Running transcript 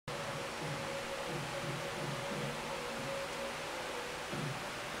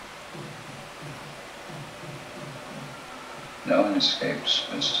No one escapes,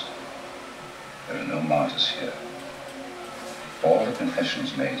 Winston. There are no martyrs here. All the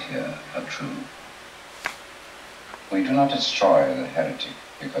confessions made here are true. We do not destroy the heretic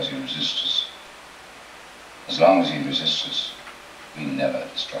because he resists us. As long as he resists us, we never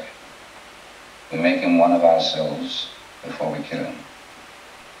destroy him. We make him one of ourselves before we kill him.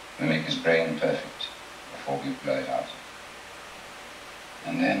 We make his brain perfect before we blow it out.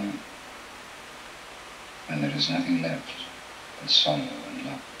 And then, when there is nothing left but sorrow and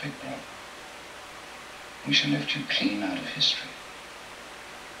love, big brother, we shall lift you clean out of history.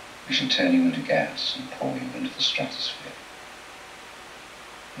 We shall turn you into gas and pour you into the stratosphere.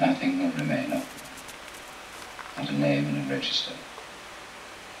 Nothing will remain of you. Not a name in a register.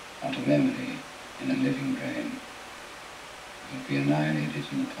 Not a memory in a living brain. It will be annihilated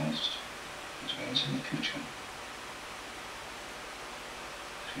in the past as well as in the future.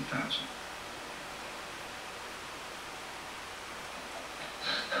 3000.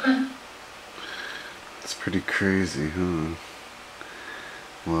 It's pretty crazy, huh?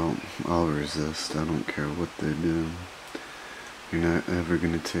 Well, I'll resist. I don't care what they do. You're not ever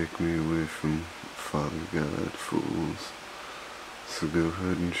gonna take me away from Father God, fools. So go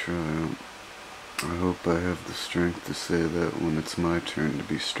ahead and try it. I hope I have the strength to say that when it's my turn to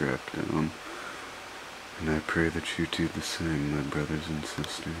be strapped down. And I pray that you do the same, my brothers and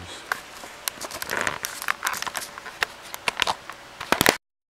sisters.